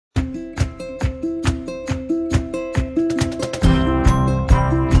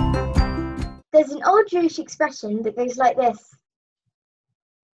Jewish expression that goes like this.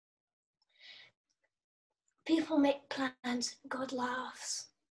 People make plans, God laughs.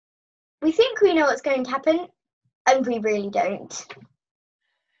 We think we know what's going to happen, and we really don't.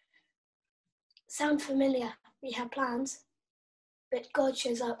 Sound familiar? We have plans, but God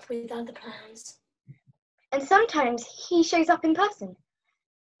shows up with other plans. And sometimes he shows up in person.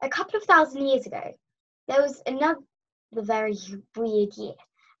 A couple of thousand years ago, there was another very weird year.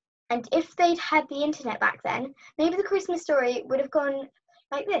 And if they'd had the internet back then, maybe the Christmas story would have gone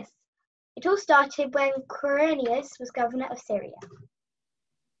like this. It all started when Quirinius was governor of Syria.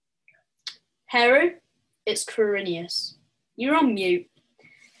 Hero, it's Quirinius. You're on mute.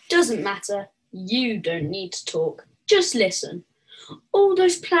 Doesn't matter. You don't need to talk. Just listen. All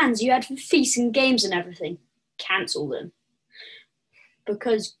those plans you had for feasts and games and everything, cancel them.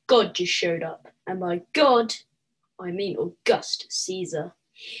 Because God just showed up. And by God, I mean August Caesar.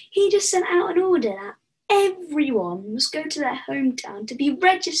 He just sent out an order that everyone must go to their hometown to be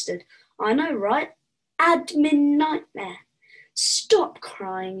registered. I know, right? Admin nightmare. Stop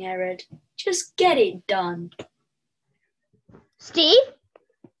crying, Herod. Just get it done. Steve?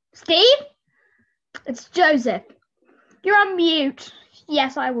 Steve? It's Joseph. You're on mute.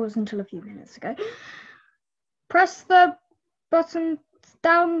 Yes, I was until a few minutes ago. Press the button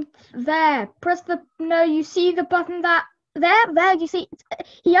down there. No, you see the button that... There, you see...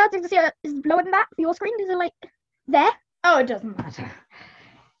 Here, do you see is it lower than that for your screen? Is it like... There? Oh, it doesn't matter.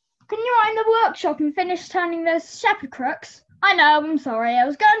 Can you run in the workshop and finish turning those shepherd crooks? I know, I'm sorry. I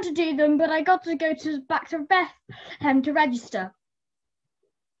was going to do them, but I got to go back to Bethlehem to register.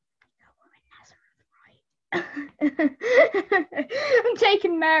 I'm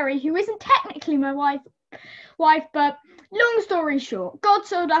taking Mary, who isn't technically my wife, but long story short, God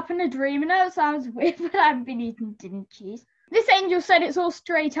showed up in a dream. I know it sounds weird, but I haven't been eating dinner cheese. This angel said it's all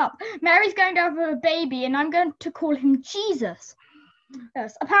straight up. Mary's going to have a baby, and I'm going to call him Jesus.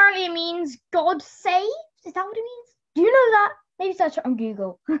 Yes, apparently it means God saved. Is that what it means? Do you know that? Maybe search it on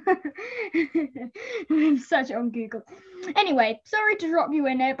Google. Search it on Google. Anyway, sorry to drop you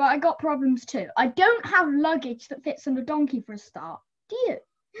in here, but I got problems too. I don't have luggage that fits on a donkey for a start. Do you?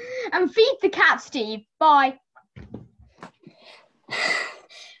 And feed the cat, Steve. Bye.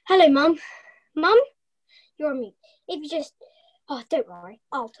 Hello, Mum. Mum? You're on mute. If you just... Oh, don't worry.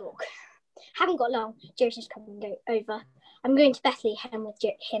 I'll talk. Haven't got long. Joseph's coming over. I'm going to Bethlehem with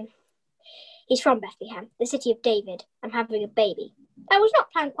him. He's from Bethlehem, the city of David. I'm having a baby. That was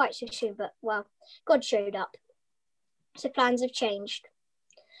not planned quite so soon, but, well, God showed up. So plans have changed.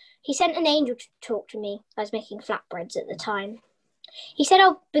 He sent an angel to talk to me. I was making flatbreads at the time. He said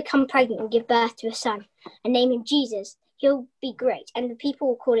I'll become pregnant and give birth to a son and name him Jesus. He'll be great, and the people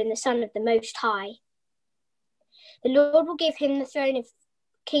will call him the Son of the Most High. The Lord will give him the throne of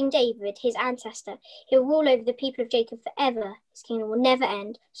King David, his ancestor. He'll rule over the people of Jacob forever. His kingdom will never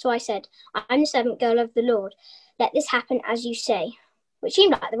end. So I said, I'm the servant girl of the Lord. Let this happen as you say. Which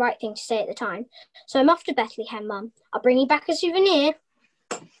seemed like the right thing to say at the time. So I'm off to Bethlehem, Mum. I'll bring you back a souvenir.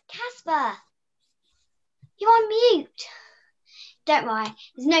 Casper, you're on mute. Don't worry,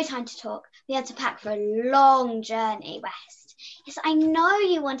 there's no time to talk. We had to pack for a long journey west. Yes, I know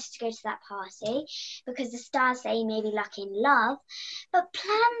you wanted to go to that party because the stars say you may be lucky in love, but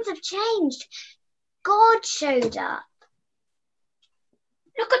plans have changed. God showed up.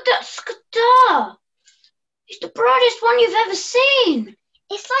 Look at that star. It's the brightest one you've ever seen.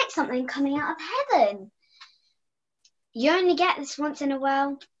 It's like something coming out of heaven. You only get this once in a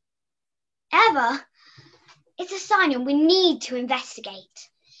while. Ever. It's a sign and we need to investigate.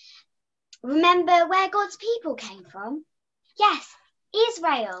 Remember where God's people came from? Yes,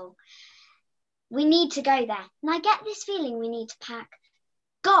 Israel. We need to go there. And I get this feeling we need to pack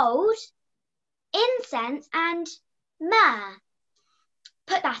gold, incense, and myrrh.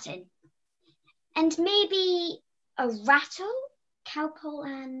 Put that in. And maybe a rattle, cowpole,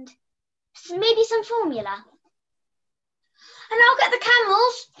 and maybe some formula. And I'll get the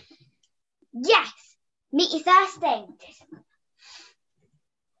camels. Yes. Meet you Thursday.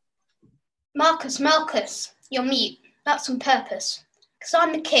 Marcus, you're mute. That's on purpose. Because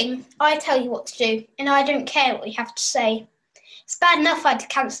I'm the king, I tell you what to do, and I don't care what you have to say. It's bad enough I had to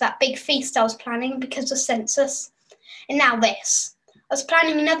cancel that big feast I was planning because of census. And now this. I was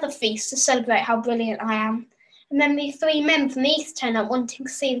planning another feast to celebrate how brilliant I am. And then the 3 men from the east turned up wanting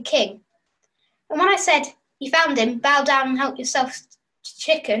to see the king. And when I said, you found him, bow down and help yourself to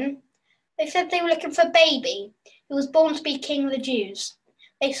chicken, they said they were looking for a baby who was born to be king of the Jews.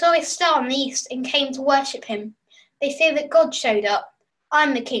 They saw his star in the east and came to worship him. They say that God showed up.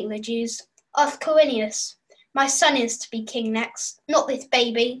 I'm the king of the Jews. Ask Quirinius. My son is to be king next, not this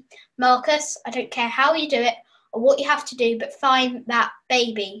baby. Marcus, I don't care how you do it or what you have to do, but find that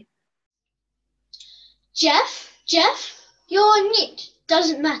baby. Jeff, you're on mute.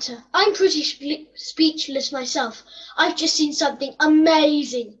 Doesn't matter. I'm pretty speechless myself. I've just seen something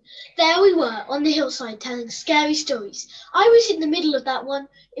amazing. There we were on the hillside telling scary stories. I was in the middle of that one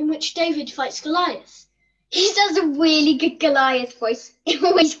in which David fights Goliath. He does a really good Goliath voice. It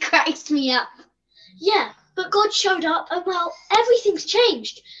always cracks me up. Yeah, but God showed up and, well, everything's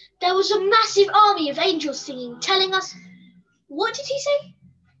changed. There was a massive army of angels singing, telling us... What did he say?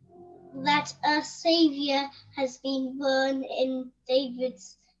 That a saviour has been born in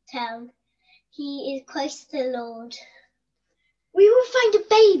David's town. He is Christ the Lord. We will find a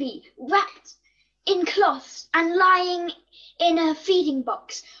baby wrapped in cloths and lying in a feeding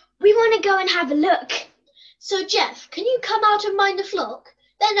box. We want to go and have a look. So, Jeff, can you come out and mind the flock?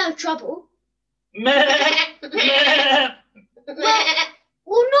 They're no trouble. Well,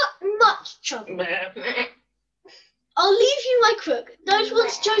 not much trouble. I'll leave you my crook. Those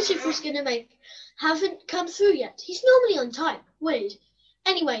ones Joseph was going to make haven't come through yet. He's normally on time. Weird.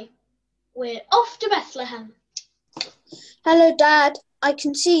 Anyway, we're off to Bethlehem. Hello, Dad. I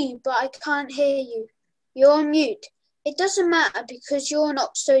can see you, but I can't hear you. You're on mute. It doesn't matter because you're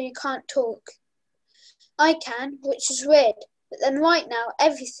not, so you can't talk. I can, which is weird, but then right now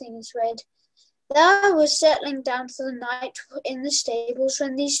everything is red. There I was settling down for the night in the stables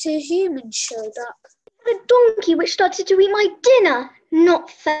when these two humans showed up. The donkey which started to eat my dinner. Not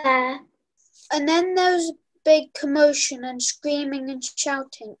fair. And then there was a big commotion and screaming and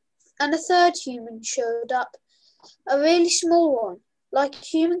shouting. And a third human showed up, a really small one, like a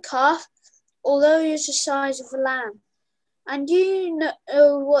human calf, although he was the size of a lamb. And you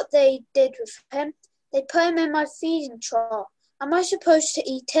know what they did with him? They put him in my feeding trough. Am I supposed to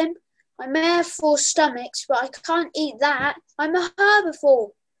eat him? I may have 4 stomachs, but I can't eat that. I'm a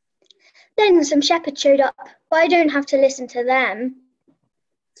herbivore. Then some shepherds showed up, but I don't have to listen to them.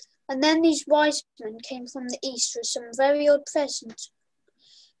 And then these wise men came from the east with some very odd presents.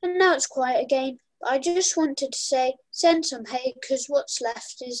 And now it's quiet again. But I just wanted to say, send some hay, because what's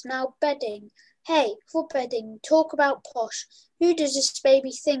left is now bedding. Hey, for bedding, talk about posh. Who does this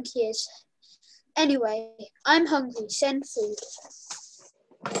baby think he is? Anyway, I'm hungry. Send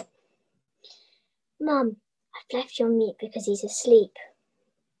food. Mum, I've left your meat because he's asleep.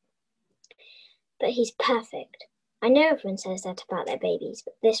 But he's perfect. I know everyone says that about their babies,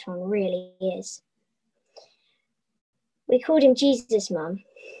 but this one really is. We called him Jesus, Mum.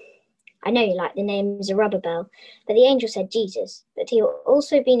 I know you like the name Zerubbabel, but the angel said Jesus, but he will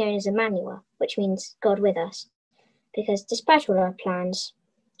also be known as Emmanuel, which means God with us, because despite all our plans,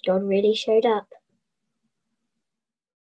 God really showed up.